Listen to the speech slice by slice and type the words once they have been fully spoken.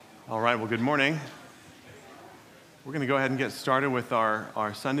All right, well, good morning. We're going to go ahead and get started with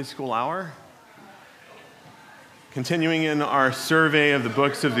our Sunday school hour, continuing in our survey of the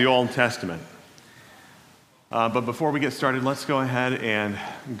books of the Old Testament. But before we get started, let's go ahead and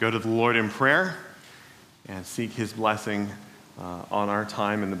go to the Lord in prayer and seek His blessing on our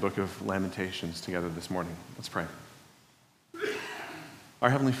time in the book of Lamentations together this morning. Let's pray. Our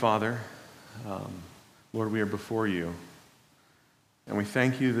Heavenly Father, Lord, we are before You. And we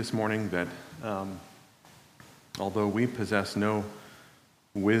thank You this morning that although we possess no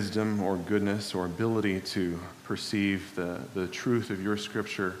wisdom or goodness or ability to perceive the truth of Your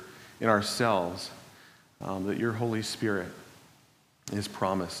Scripture in ourselves, that Your Holy Spirit is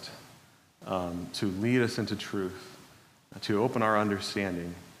promised to lead us into truth, to open our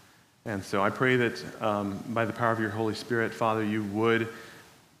understanding. And so I pray that by the power of Your Holy Spirit, Father, You would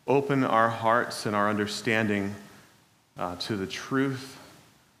open our hearts and our understanding to the truth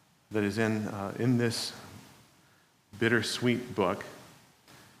that is in this bittersweet book.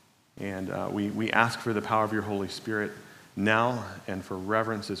 And we ask for the power of Your Holy Spirit now and for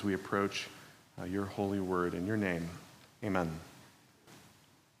reverence as we approach Your holy word. In Your name, amen.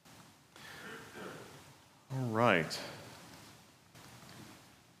 All right.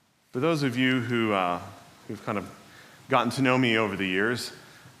 For those of you who've kind of gotten to know me over the years,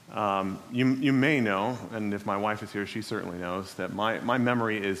 you may know, and if my wife is here, she certainly knows, that my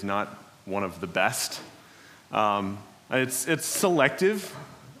memory is not one of the best. It's selective.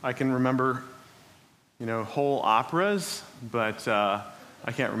 I can remember, whole operas, but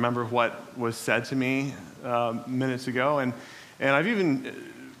I can't remember what was said to me minutes ago, and I've even,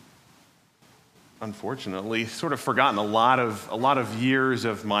 unfortunately, sort of forgotten a lot of years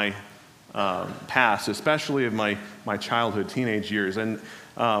of my past, especially of my childhood, teenage years, and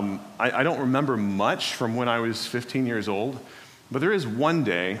I don't remember much from when I was 15 years old, but there is one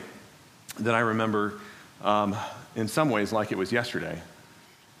day that I remember in some ways like it was yesterday,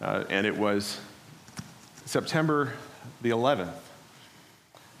 and it was September the 11th.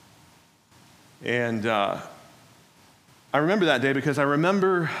 And I remember that day because I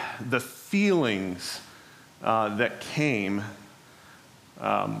remember the feelings that came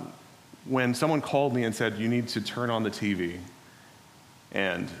when someone called me and said, "You need to turn on the TV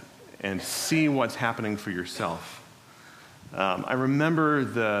and see what's happening for yourself." I remember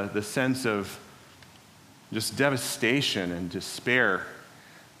the sense of just devastation and despair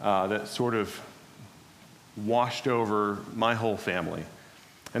that sort of washed over my whole family.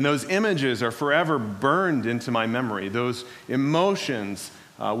 And those images are forever burned into my memory. Those emotions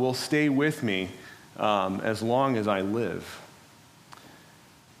will stay with me as long as I live.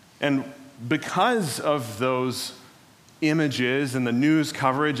 And because of those images and the news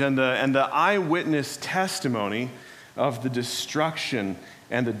coverage and the eyewitness testimony of the destruction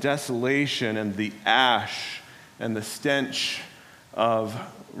and the desolation and the ash and the stench of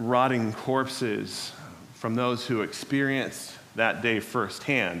rotting corpses from those who experienced that day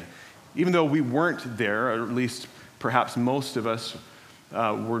firsthand, even though we weren't there, or at least perhaps most of us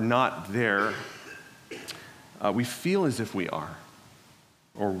were not there, we feel as if we are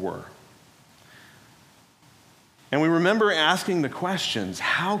or were. And we remember asking the questions,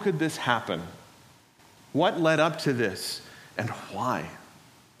 how could this happen? What led up to this? And why?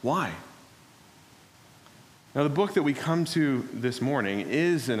 Why? Now, the book that we come to this morning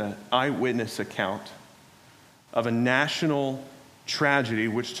is an eyewitness account of a national tragedy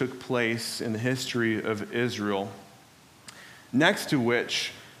which took place in the history of Israel, next to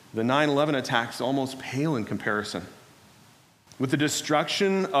which the 9/11 attacks almost pale in comparison. With the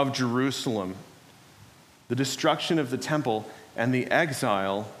destruction of Jerusalem, the destruction of the temple, and the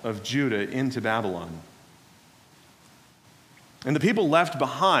exile of Judah into Babylon. And the people left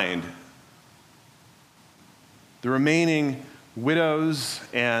behind, the remaining widows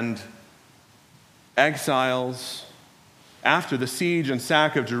and exiles after the siege and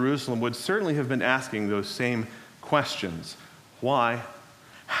sack of Jerusalem, would certainly have been asking those same questions. Why?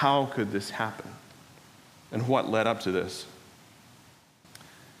 How could this happen? And what led up to this?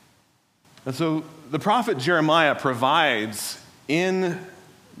 And so the prophet Jeremiah provides in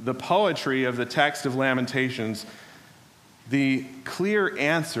the poetry of the text of Lamentations the clear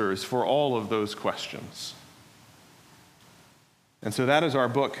answers for all of those questions. And so that is our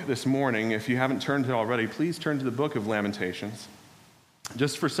book this morning. If you haven't turned to it already, please turn to the book of Lamentations.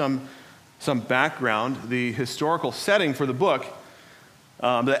 Just for some background, the historical setting for the book,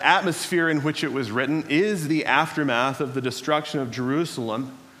 the atmosphere in which it was written, is the aftermath of the destruction of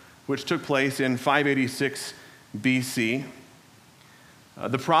Jerusalem, which took place in 586 BC.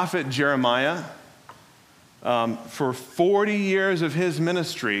 The prophet Jeremiah for 40 years of his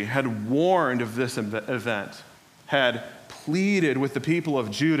ministry, had warned of this event, had pleaded with the people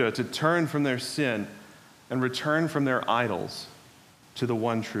of Judah to turn from their sin and return from their idols to the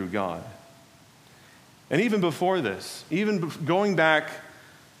one true God. And even before this, even going back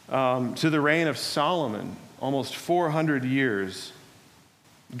to the reign of Solomon, almost 400 years,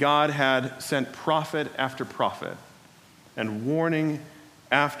 God had sent prophet after prophet and warning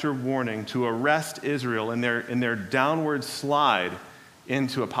after warning to arrest Israel in their downward slide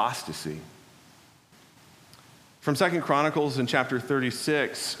into apostasy. From 2 Chronicles in chapter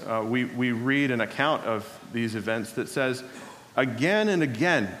 36, we read an account of these events that says, "Again and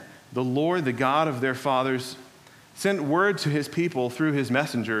again, the Lord, the God of their fathers, sent word to his people through his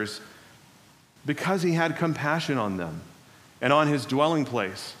messengers because he had compassion on them and on his dwelling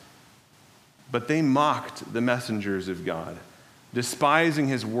place. But they mocked the messengers of God, despising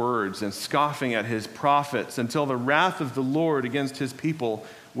his words and scoffing at his prophets, until the wrath of the Lord against his people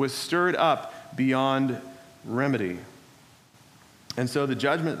was stirred up beyond remedy." And so the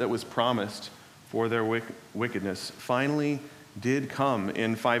judgment that was promised for their wickedness finally did come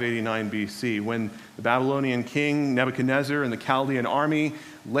in 589 BC, when the Babylonian king Nebuchadnezzar and the Chaldean army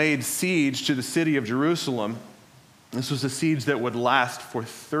laid siege to the city of Jerusalem. This was a siege that would last for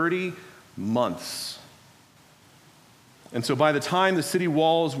 30 months. And so by the time the city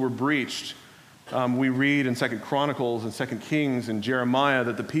walls were breached, we read in 2 Chronicles and 2 Kings and Jeremiah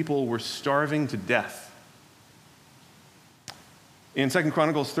that the people were starving to death. In 2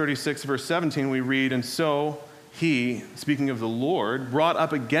 Chronicles 36, verse 17, we read, "And so he," speaking of the Lord, "brought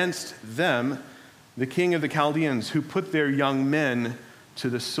up against them the king of the Chaldeans, who put their young men to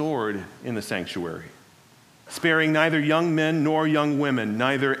the sword in the sanctuary, sparing neither young men nor young women,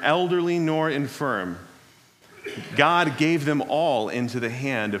 neither elderly nor infirm. God gave them all into the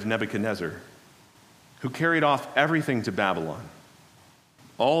hand of Nebuchadnezzar, who carried off everything to Babylon,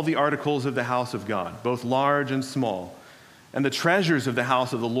 all the articles of the house of God, both large and small, and the treasures of the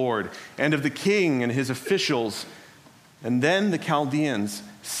house of the Lord, and of the king and his officials. And then the Chaldeans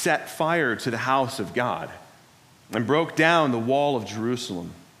set fire to the house of God and broke down the wall of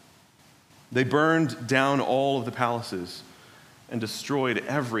Jerusalem. They burned down all of the palaces and destroyed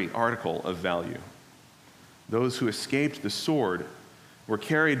every article of value. Those who escaped the sword were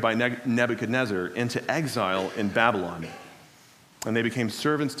carried by Nebuchadnezzar into exile in Babylon, and they became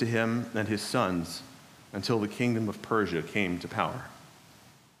servants to him and his sons until the kingdom of Persia came to power."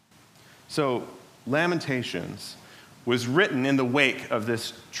 So, Lamentations was written in the wake of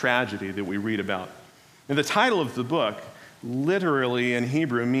this tragedy that we read about. And the title of the book, literally in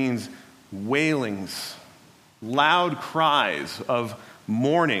Hebrew, means wailings, loud cries of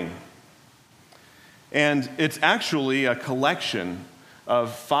mourning. And it's actually a collection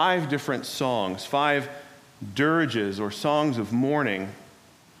of 5 different songs, 5 dirges or songs of mourning.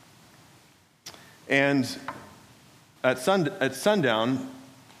 And at sundown,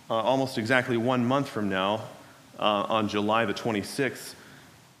 almost exactly 1 month from now, on July the 26th,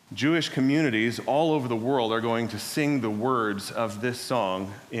 Jewish communities all over the world are going to sing the words of this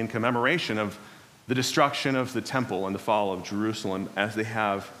song in commemoration of the destruction of the temple and the fall of Jerusalem, as they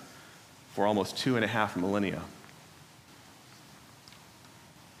have for almost 2.5 millennia.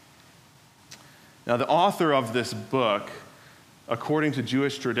 Now, the author of this book, according to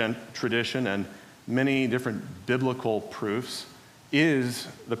Jewish tradition and many different biblical proofs, is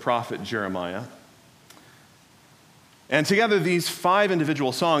the prophet Jeremiah. And together, these 5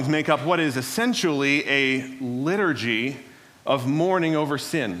 individual songs make up what is essentially a liturgy of mourning over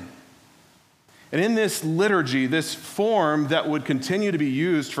sin. And in this liturgy, this form that would continue to be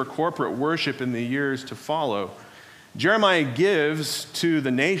used for corporate worship in the years to follow, Jeremiah gives to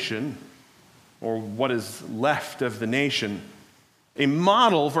the nation, or what is left of the nation, a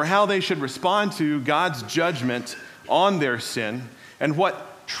model for how they should respond to God's judgment on their sin and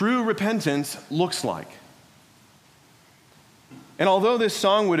what true repentance looks like. And although this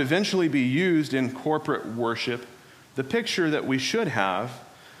song would eventually be used in corporate worship, the picture that we should have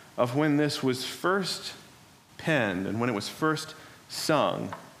of when this was first penned and when it was first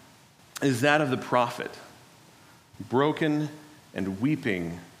sung is that of the prophet, broken and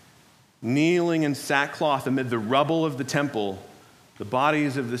weeping, kneeling in sackcloth amid the rubble of the temple, the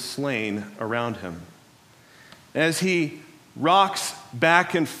bodies of the slain around him. As he rocks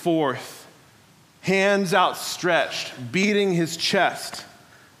back and forth, hands outstretched, beating his chest,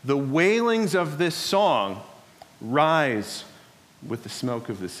 the wailings of this song rise with the smoke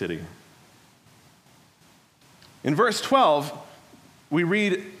of the city. In verse 12, we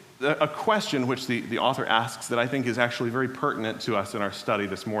read a question which the author asks that I think is actually very pertinent to us in our study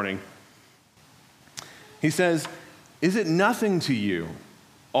this morning. He says, "Is it nothing to you,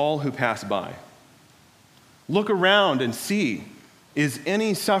 all who pass by? Look around and see, is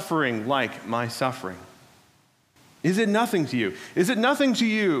any suffering like my suffering? Is it nothing to you? Is it nothing to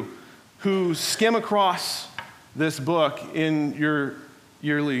you who skim across this book in your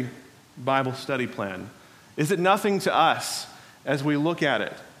yearly Bible study plan? Is it nothing to us as we look at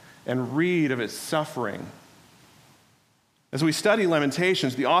it and read of its suffering?" As we study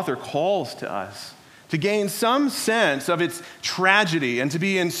Lamentations, the author calls to us to gain some sense of its tragedy and to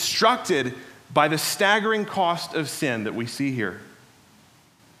be instructed by the staggering cost of sin that we see here.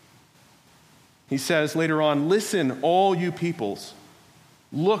 He says later on, "Listen, all you peoples,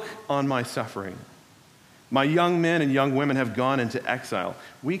 look on my suffering. My young men and young women have gone into exile."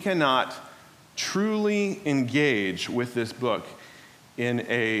 We cannot truly engage with this book in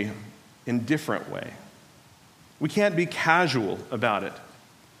an indifferent way. We can't be casual about it.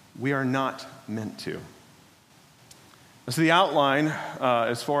 We are not meant to. So the outline,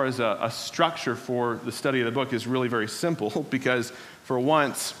 as far as a structure for the study of the book, is really very simple because, for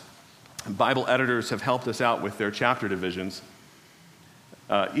once, Bible editors have helped us out with their chapter divisions.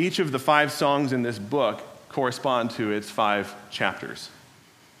 Each of the 5 songs in this book correspond to its 5 chapters.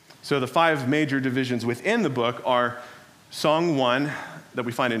 So the 5 major divisions within the book are Song 1, that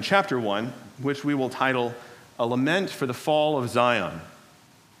we find in chapter 1, which we will title "A Lament for the Fall of Zion."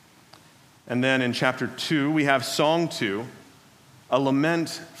 And then in chapter 2, we have Song 2, "A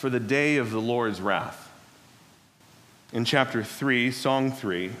Lament for the Day of the Lord's Wrath." In chapter 3, Song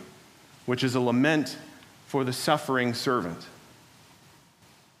 3, which is a lament for the suffering servant.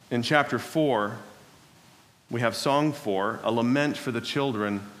 In chapter 4, we have Song 4, "A Lament for the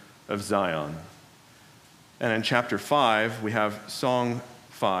Children of Zion." And in chapter 5, we have Song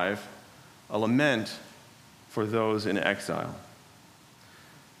 5, "A Lament for those in exile."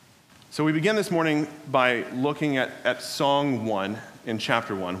 So we begin this morning by looking at Song 1 in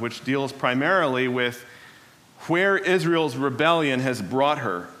chapter 1, which deals primarily with where Israel's rebellion has brought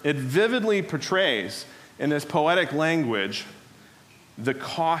her. It vividly portrays, in this poetic language, the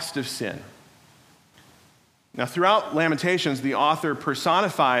cost of sin. Now, throughout Lamentations, the author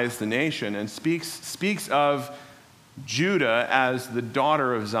personifies the nation and speaks of Judah as the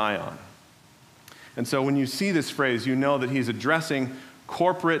daughter of Zion. And so when you see this phrase, you know that he's addressing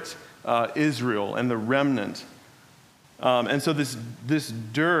corporate Israel and the remnant. And so this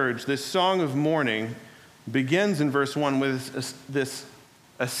dirge, this song of mourning, begins in verse 1 with this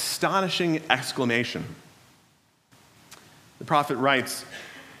astonishing exclamation. The prophet writes,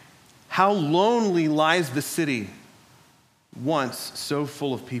 "How lonely lies the city, once so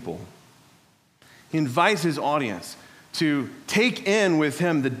full of people." He invites his audience to take in with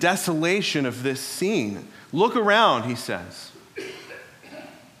him the desolation of this scene. Look around, he says.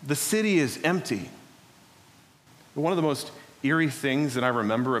 The city is empty. One of the most eerie things that I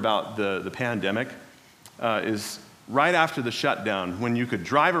remember about the pandemic is right after the shutdown, when you could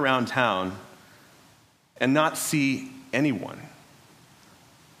drive around town and not see anyone.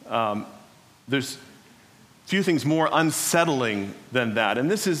 There's few things more unsettling than that. And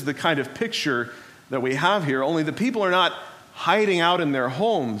this is the kind of picture that we have here, only the people are not hiding out in their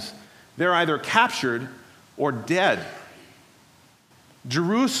homes. They're either captured or dead.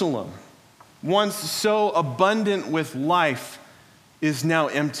 Jerusalem, once so abundant with life, is now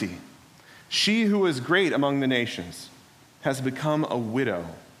empty. She who was great among the nations has become a widow.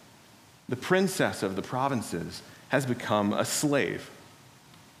 The princess of the provinces has become a slave.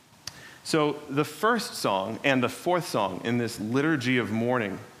 So the first song and the fourth song in this liturgy of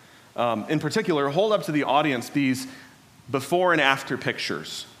mourning, in particular, hold up to the audience these before and after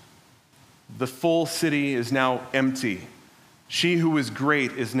pictures. The full city is now empty. She who was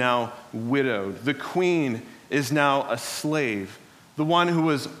great is now widowed. The queen is now a slave. The one who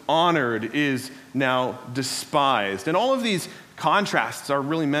was honored is now despised. And all of these contrasts are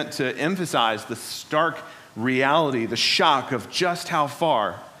really meant to emphasize the stark reality, the shock of just how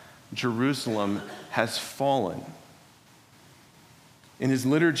far Jerusalem has fallen. In his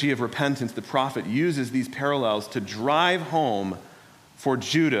liturgy of repentance, the prophet uses these parallels to drive home for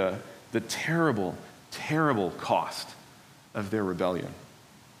Judah the terrible, terrible cost of their rebellion.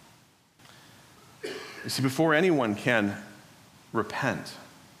 You see, before anyone can repent,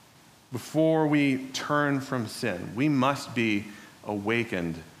 before we turn from sin, we must be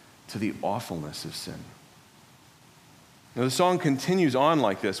awakened to the awfulness of sin. Now, the song continues on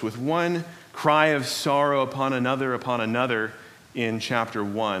like this, with one cry of sorrow upon another in chapter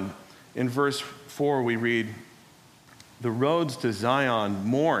 1. In verse 4, we read, "The roads to Zion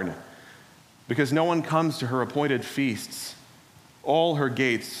mourn, because no one comes to her appointed feasts. All her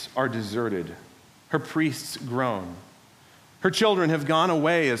gates are deserted. her priests groan. Her children have gone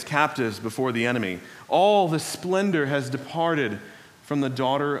away as captives before the enemy. All the splendor has departed from the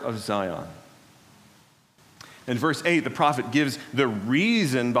daughter of Zion. In verse 8, the prophet gives the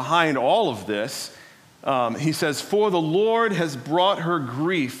reason behind all of this. He says, "For the Lord has brought her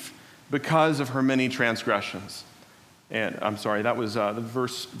grief because of her many transgressions." And I'm sorry, that was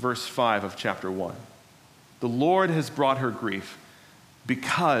verse 5 of chapter 1. The Lord has brought her grief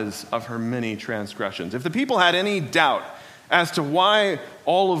because of her many transgressions. If the people had any doubt as to why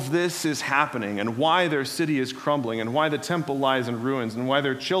all of this is happening and why their city is crumbling and why the temple lies in ruins and why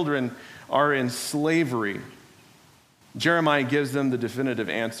their children are in slavery, Jeremiah gives them the definitive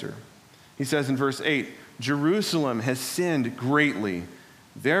answer. He says in verse 8, "Jerusalem has sinned greatly,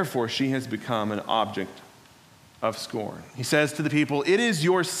 therefore she has become an object of scorn." He says to the people, "It is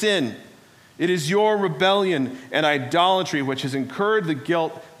your sin, it is your rebellion and idolatry which has incurred the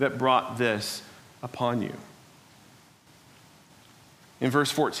guilt that brought this upon you." In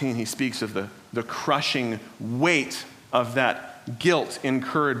verse 14, he speaks of the crushing weight of that guilt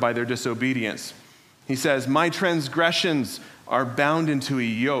incurred by their disobedience. He says, "My transgressions are bound into a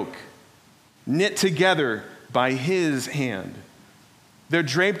yoke, knit together by his hand. They're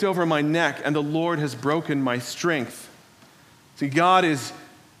draped over my neck, and the Lord has broken my strength." See, God is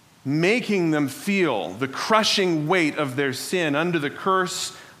making them feel the crushing weight of their sin under the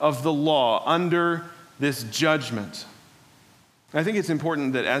curse of the law, under this judgment. I think it's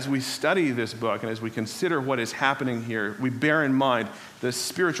important that as we study this book and as we consider what is happening here, we bear in mind the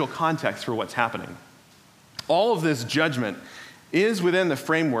spiritual context for what's happening. All of this judgment is within the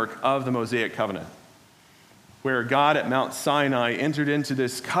framework of the Mosaic covenant, where God at Mount Sinai entered into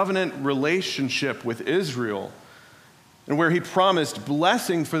this covenant relationship with Israel, and where he promised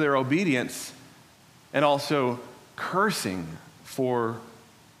blessing for their obedience and also cursing for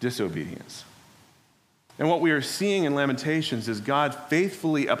disobedience. And what we are seeing in Lamentations is God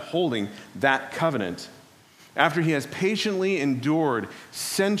faithfully upholding that covenant. After he has patiently endured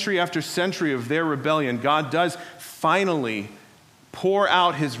century after century of their rebellion, God does finally pour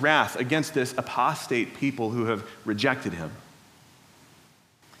out his wrath against this apostate people who have rejected him.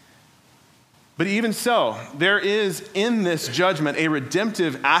 But even so, there is in this judgment a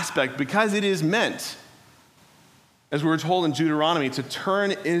redemptive aspect because it is meant, as we were told in Deuteronomy, to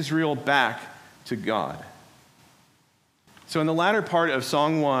turn Israel back to God. So in the latter part of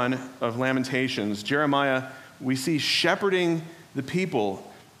Song 1 of Lamentations, Jeremiah, we see shepherding the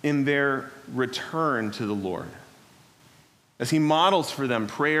people in their return to the Lord, as he models for them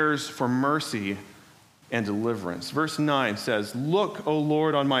prayers for mercy and deliverance. Verse 9 says, "Look, O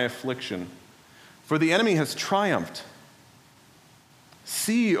Lord, on my affliction, for the enemy has triumphed.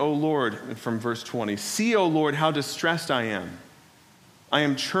 See, O Lord," from verse 20, "see, O Lord, how distressed I am. I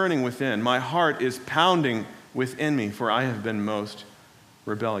am churning within. My heart is pounding within me, for I have been most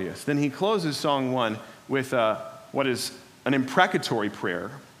rebellious." Then he closes Song 1 with what is an imprecatory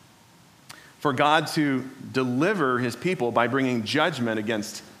prayer for God to deliver his people by bringing judgment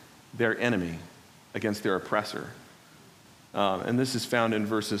against their enemy, against their oppressor. And this is found in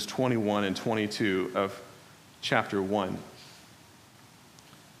verses 21 and 22 of chapter 1.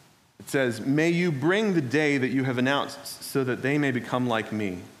 It says, "May you bring the day that you have announced so that they may become like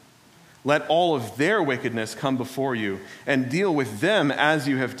me. Let all of their wickedness come before you, and deal with them as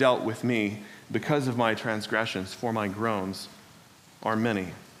you have dealt with me, because of my transgressions, for my groans are many,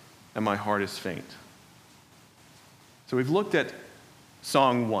 and my heart is faint." So we've looked at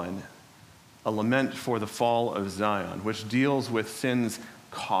Song 1, a lament for the fall of Zion, which deals with sin's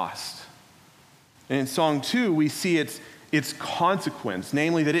cost. And in Song 2, we see its consequence,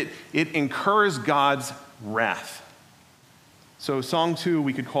 namely that it incurs God's wrath. So Song 2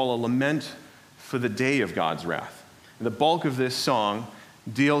 we could call a lament for the day of God's wrath. And the bulk of this song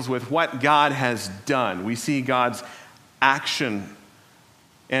deals with what God has done. We see God's action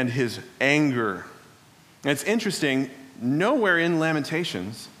and his anger. And it's interesting, nowhere in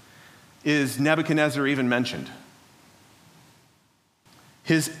Lamentations is Nebuchadnezzar even mentioned.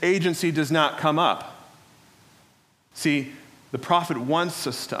 His agency does not come up. See, the prophet wants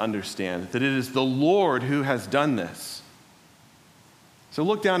us to understand that it is the Lord who has done this. So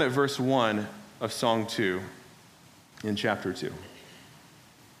look down at verse 1 of Song 2 in chapter 2.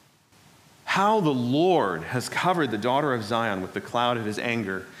 "How the Lord has covered the daughter of Zion with the cloud of his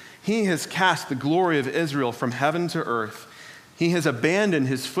anger. He has cast the glory of Israel from heaven to earth. He has abandoned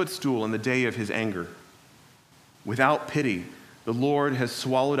his footstool in the day of his anger. Without pity, the Lord has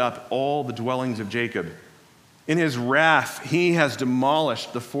swallowed up all the dwellings of Jacob. In his wrath, he has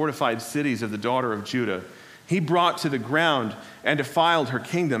demolished the fortified cities of the daughter of Judah. He brought to the ground and defiled her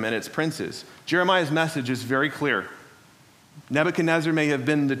kingdom and its princes. Jeremiah's message is very clear. Nebuchadnezzar may have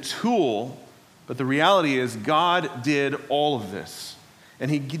been the tool, but the reality is God did all of this.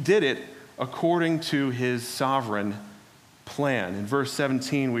 And he did it according to his sovereign plan. In verse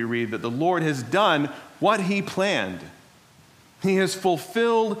 17, we read that the Lord has done what he planned. He has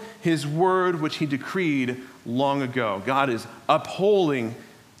fulfilled his word, which he decreed long ago. God is upholding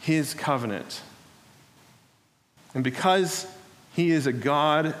his covenant. And because he is a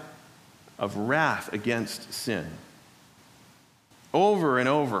God of wrath against sin, over and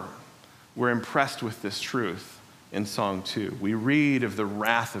over, we're impressed with this truth in Song 2. We read of the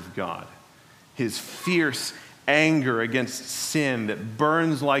wrath of God, his fierce anger against sin that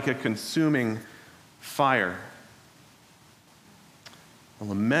burns like a consuming fire. A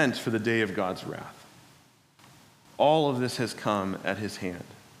lament for the day of God's wrath. All of this has come at his hand.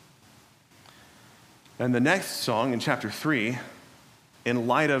 And the next song in chapter 3, in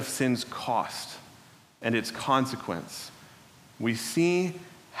light of sin's cost and its consequence, we see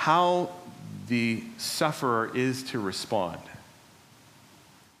how the sufferer is to respond.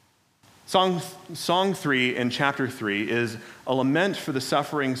 Song 3 in chapter 3 is a lament for the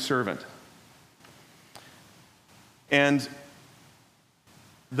suffering servant. And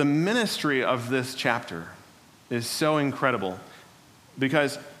the ministry of this chapter is so incredible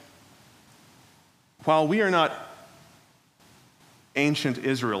because while we are not ancient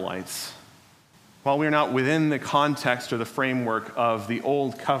Israelites, while we are not within the context or the framework of the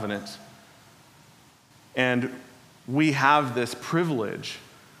Old Covenant, and we have this privilege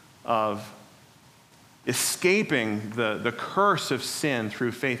of escaping the curse of sin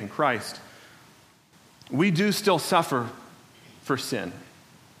through faith in Christ, we do still suffer for sin.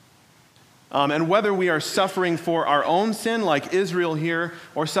 And whether we are suffering for our own sin, like Israel here,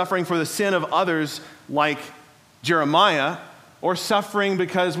 or suffering for the sin of others, like Jeremiah, or suffering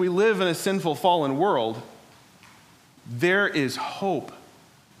because we live in a sinful, fallen world, there is hope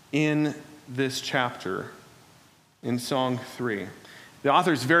in this chapter, in Song 3. The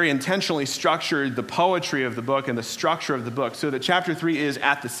authors very intentionally structured the poetry of the book and the structure of the book so that chapter 3 is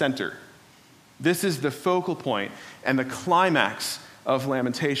at the center. This is the focal point and the climax of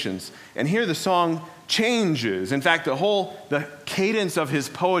Lamentations. And here the song changes. In fact, the cadence of his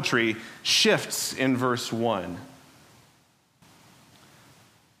poetry shifts in verse 1.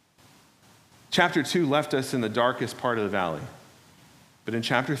 Chapter 2 left us in the darkest part of the valley. But in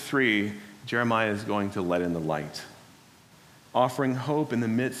chapter 3, Jeremiah is going to let in the light, offering hope in the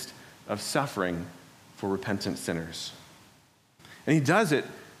midst of suffering for repentant sinners. And he does it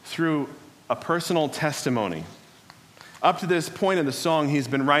through a personal testimony. Up to this point in the song, he's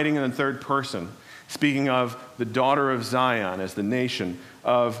been writing in the third person, speaking of the daughter of Zion as the nation,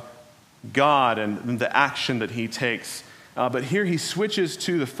 of God and the action that he takes. But here he switches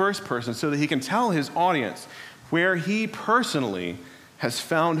to the first person so that he can tell his audience where he personally has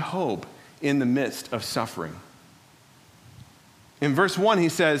found hope in the midst of suffering. In verse 1, he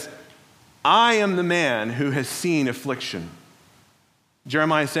says, I am the man who has seen affliction.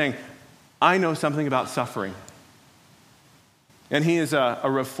 Jeremiah is saying, I know something about suffering. And he is a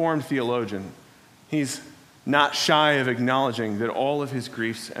Reformed theologian. He's not shy of acknowledging that all of his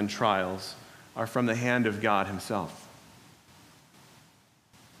griefs and trials are from the hand of God himself.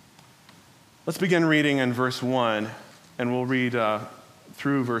 Let's begin reading in verse 1, and we'll read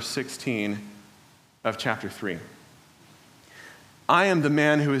through verse 16 of chapter 3. I am the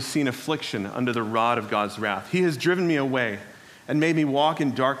man who has seen affliction under the rod of God's wrath. He has driven me away and made me walk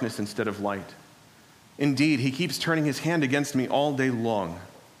in darkness instead of light. Indeed, he keeps turning his hand against me all day long.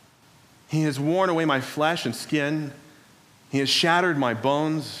 He has worn away my flesh and skin. He has shattered my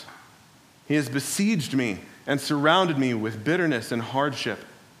bones. He has besieged me and surrounded me with bitterness and hardship.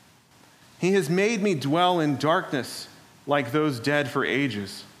 He has made me dwell in darkness like those dead for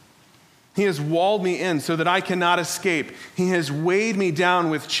ages. He has walled me in so that I cannot escape. He has weighed me down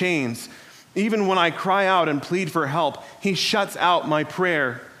with chains. Even when I cry out and plead for help, he shuts out my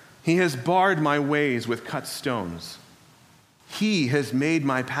prayer. He has barred my ways with cut stones. He has made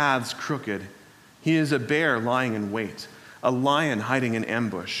my paths crooked. He is a bear lying in wait, a lion hiding in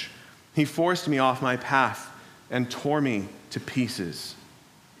ambush. He forced me off my path and tore me to pieces.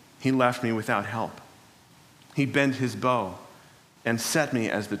 He left me without help. He bent his bow and set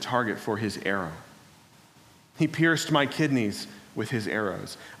me as the target for his arrow. He pierced my kidneys with his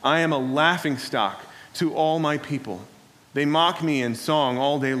arrows. I am a laughingstock to all my people. They mock me in song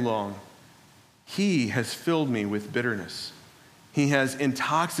all day long. He has filled me with bitterness. He has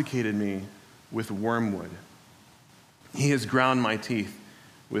intoxicated me with wormwood. He has ground my teeth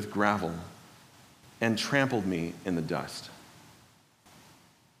with gravel. and trampled me in the dust.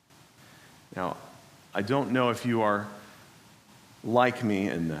 Now, I don't know if you are like me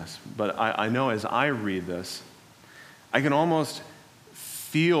in this, but I know as I read this, I can almost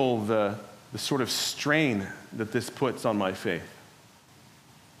feel the sort of strain that this puts on my faith.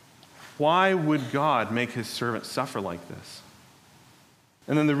 Why would God make his servant suffer like this?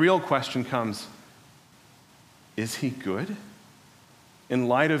 And then the real question comes, is he good? In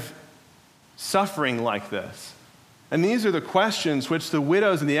light of suffering like this. And these are the questions which the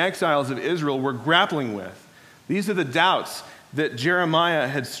widows and the exiles of Israel were grappling with. These are the doubts that Jeremiah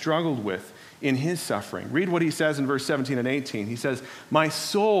had struggled with in his suffering. Read what he says in verse 17 and 18. He says, "My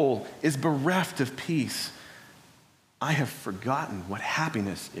soul is bereft of peace. I have forgotten what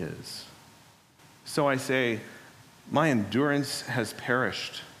happiness is. So I say, my endurance has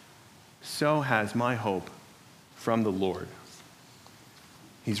perished. So has my hope from the Lord."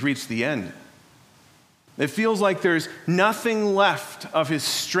 He's reached the end. It feels like there's nothing left of his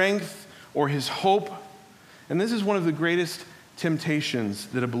strength or his hope. And this is one of the greatest temptations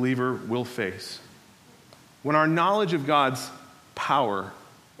that a believer will face. When our knowledge of God's power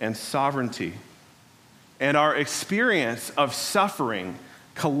and sovereignty and our experience of suffering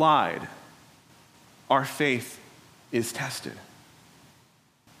collide, our faith is tested.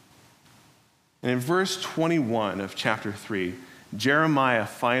 And in verse 21 of chapter 3, Jeremiah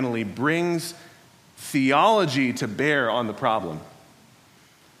finally brings theology to bear on the problem.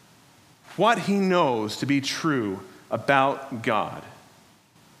 What he knows to be true about God.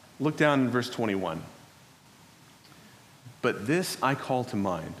 Look down in verse 21. "But this I call to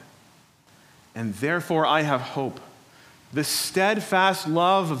mind, and therefore I have hope. The steadfast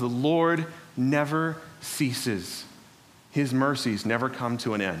love of the Lord never ceases. His mercies never come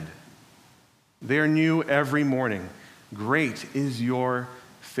to an end. They are new every morning. Great is your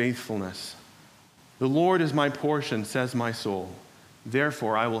faithfulness. The Lord is my portion, says my soul.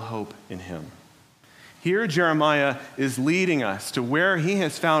 Therefore I will hope in him." Here Jeremiah is leading us to where he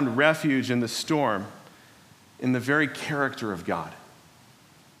has found refuge in the storm, in the very character of God.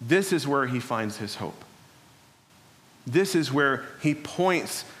 This is where he finds his hope. This is where he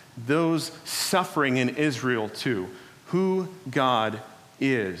points those suffering in Israel to who God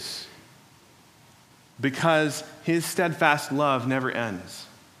is. Because his steadfast love never ends.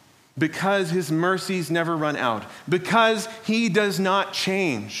 Because his mercies never run out. Because he does not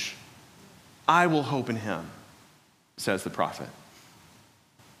change. I will hope in him, says the prophet.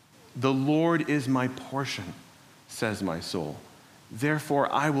 "The Lord is my portion," says my soul.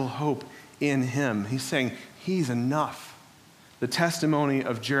 "Therefore I will hope in him." He's saying he's enough. The testimony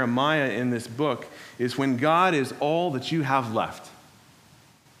of Jeremiah in this book is when God is all that you have left,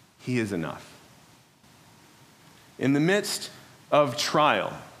 he is enough. In the midst of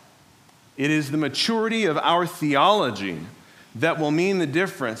trial, it is the maturity of our theology that will mean the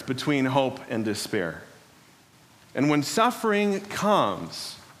difference between hope and despair. And when suffering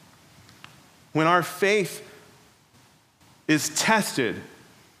comes, when our faith is tested,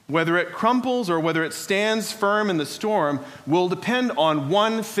 whether it crumples or whether it stands firm in the storm, will depend on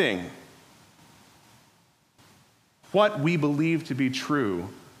one thing: what we believe to be true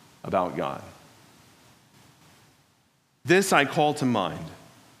about God. "This I call to mind,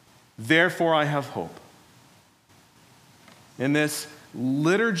 therefore I have hope." In this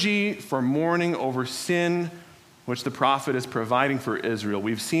liturgy for mourning over sin, which the prophet is providing for Israel,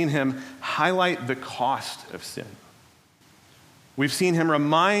 we've seen him highlight the cost of sin. We've seen him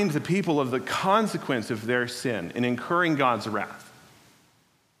remind the people of the consequence of their sin in incurring God's wrath.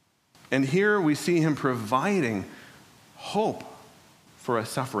 And here we see him providing hope for a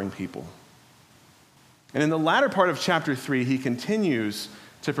suffering people. And in the latter part of chapter 3, he continues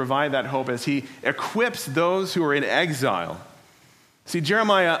to provide that hope as he equips those who are in exile. See,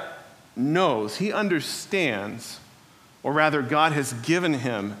 Jeremiah knows, he understands, or rather God has given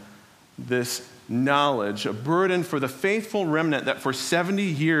him this knowledge, a burden for the faithful remnant that for 70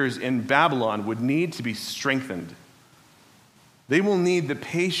 years in Babylon would need to be strengthened. They will need the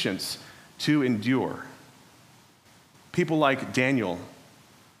patience to endure. People like Daniel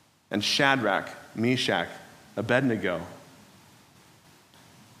and Shadrach, Meshach, Abednego.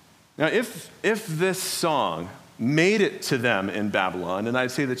 Now, if this song made it to them in Babylon, and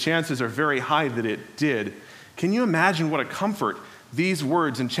I'd say the chances are very high that it did, can you imagine what a comfort these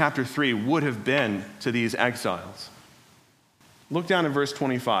words in chapter 3 would have been to these exiles? Look down in verse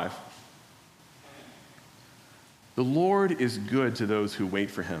 25. "The Lord is good to those who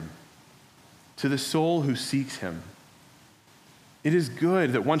wait for him, to the soul who seeks him. It is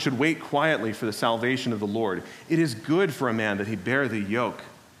good that one should wait quietly for the salvation of the Lord. It is good for a man that he bear the yoke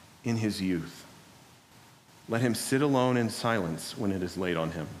in his youth." Let him sit alone in silence when it is laid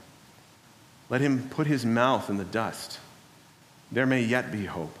on him. Let him put his mouth in the dust. There may yet be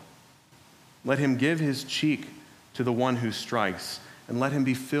hope. Let him give his cheek to the one who strikes, and let him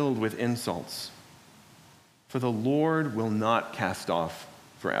be filled with insults. For the Lord will not cast off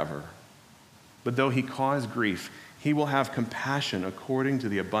forever. But though he cause grief, he will have compassion according to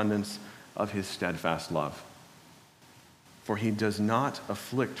the abundance of his steadfast love. For he does not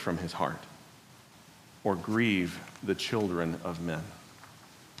afflict from his heart or grieve the children of men.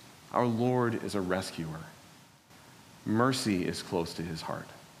 Our Lord is a rescuer. Mercy is close to his heart.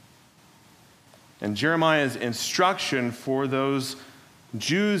 And Jeremiah's instruction for those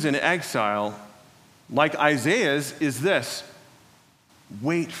Jews in exile, like Isaiah's, is this: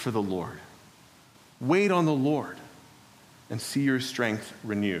 wait for the Lord. Wait on the Lord and see your strength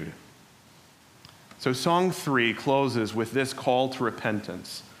renewed. So Song 3 closes with this call to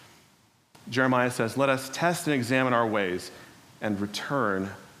repentance. Jeremiah says, let us test and examine our ways and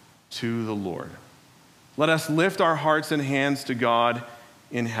return to the Lord. Let us lift our hearts and hands to God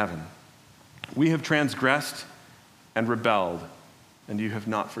in heaven. We have transgressed and rebelled, and you have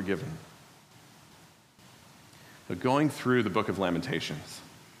not forgiven. So going through the book of Lamentations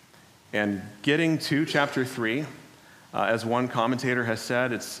and getting to chapter 3, as one commentator has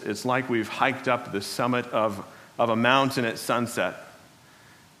said, it's like we've hiked up the summit of a mountain at sunset.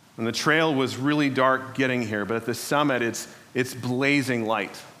 And the trail was really dark getting here, but at the summit, it's blazing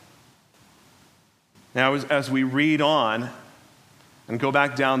light. Now, as we read on and go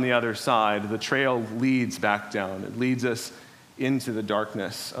back down the other side, the trail leads back down. It leads us into the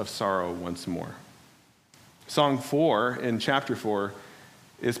darkness of sorrow once more. Song 4 in chapter 4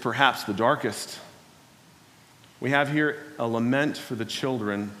 is perhaps the darkest. We have here a lament for the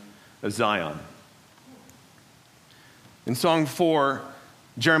children of Zion. In Song 4,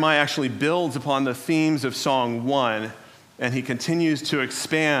 Jeremiah actually builds upon the themes of Song 1, and he continues to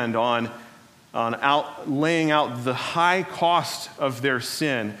expand on laying out the high cost of their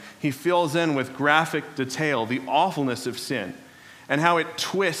sin. He fills in with graphic detail the awfulness of sin and how it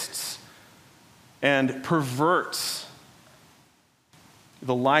twists and perverts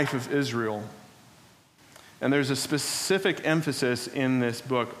the life of Israel. And there's a specific emphasis in this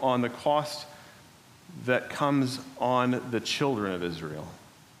book on the cost that comes on the children of Israel,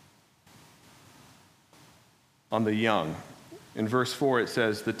 on the young. In verse 4 it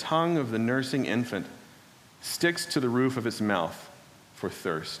says, the tongue of the nursing infant sticks to the roof of its mouth for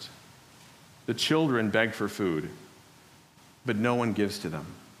thirst. The children beg for food, but no one gives to them.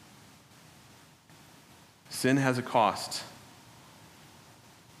 Sin has a cost.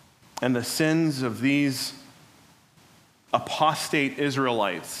 And the sins of these apostate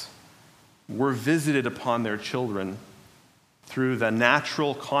Israelites were visited upon their children through the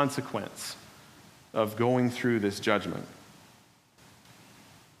natural consequence of going through this judgment.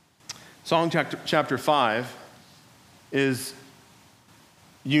 Song chapter 5 is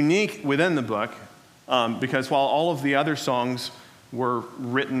unique within the book because while all of the other songs were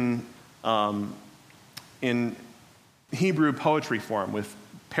written in Hebrew poetry form with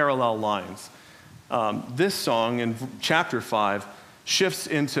parallel lines, this song in chapter 5 shifts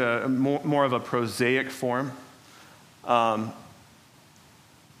into more of a prosaic form.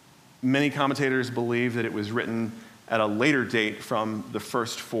 Many commentators believe that it was written at a later date from the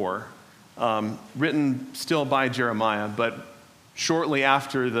first four, written still by Jeremiah, but shortly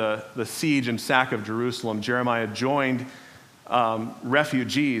after the siege and sack of Jerusalem, Jeremiah joined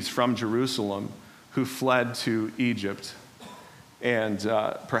refugees from Jerusalem who fled to Egypt. And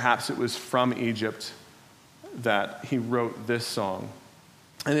perhaps it was from Egypt that he wrote this song.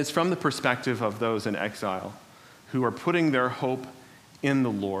 And it's from the perspective of those in exile who are putting their hope in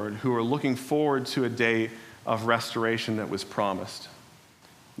the Lord, who are looking forward to a day of restoration that was promised.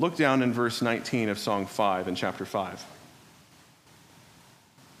 Look down in verse 19 of Song 5 in chapter 5.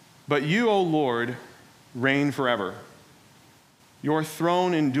 But you, O Lord, reign forever. Your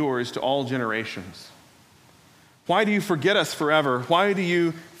throne endures to all generations. Why do you forget us forever? Why do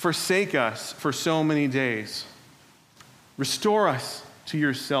you forsake us for so many days? Restore us to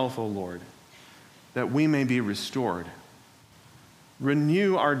yourself, O Lord, that we may be restored.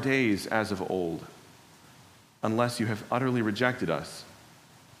 Renew our days as of old, unless you have utterly rejected us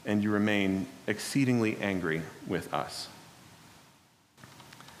and you remain exceedingly angry with us.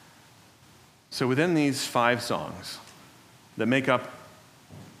 So within these 5 songs that make up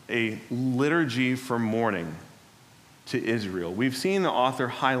a liturgy for mourning to Israel, we've seen the author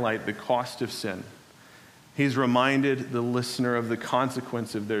highlight the cost of sin. He's reminded the listener of the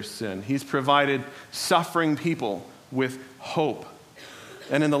consequence of their sin. He's provided suffering people with hope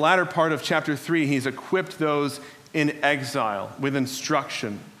And in the latter part of chapter 3, he's equipped those in exile with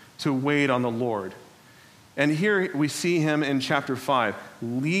instruction to wait on the Lord. And here we see him in chapter 5,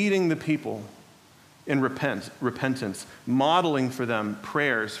 leading the people in repentance, modeling for them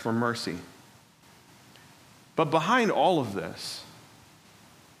prayers for mercy. But behind all of this,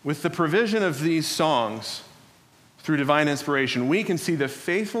 with the provision of these songs through divine inspiration, we can see the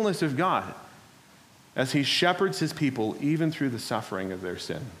faithfulness of God as he shepherds his people even through the suffering of their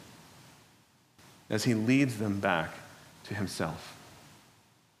sin, as he leads them back to himself.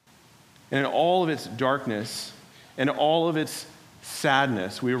 And in all of its darkness and all of its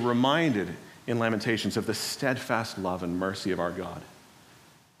sadness, we are reminded in Lamentations of the steadfast love and mercy of our God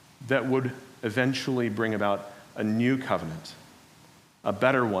that would eventually bring about a new covenant, a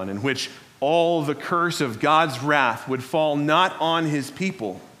better one, in which all the curse of God's wrath would fall not on his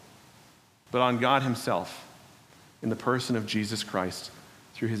people, but on God himself in the person of Jesus Christ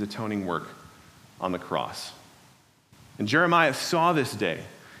through his atoning work on the cross. And Jeremiah saw this day.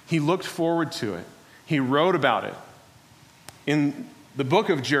 He looked forward to it. He wrote about it. In the book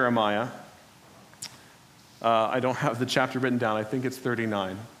of Jeremiah, I don't have the chapter written down. I think it's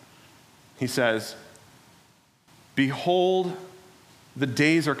 39. He says, "Behold, the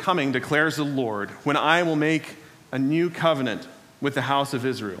days are coming, declares the Lord, when I will make a new covenant with the house of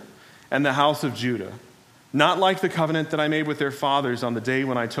Israel and the house of Judah, not like the covenant that I made with their fathers on the day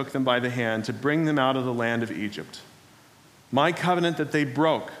when I took them by the hand to bring them out of the land of Egypt. My covenant that they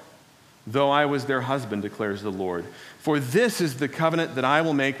broke, though I was their husband, declares the Lord. For this is the covenant that I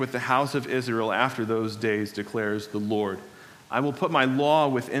will make with the house of Israel after those days, declares the Lord. I will put my law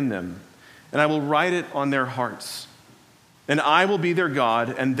within them, and I will write it on their hearts. And I will be their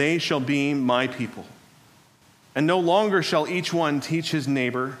God, and they shall be my people. And no longer shall each one teach his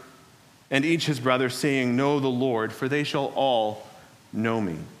neighbor and each his brother, saying, Know the Lord, for they shall all know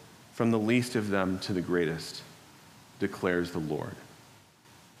me, from the least of them to the greatest, declares the Lord.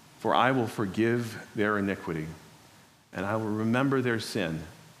 For I will forgive their iniquity, and I will remember their sin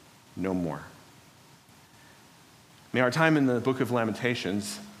no more." May our time in the book of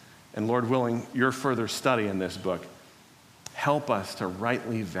Lamentations, and Lord willing, your further study in this book, help us to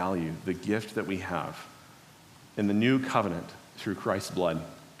rightly value the gift that we have in the new covenant through Christ's blood.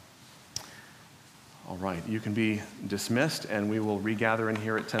 All right, you can be dismissed, and we will regather in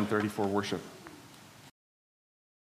here at 10:30 for worship.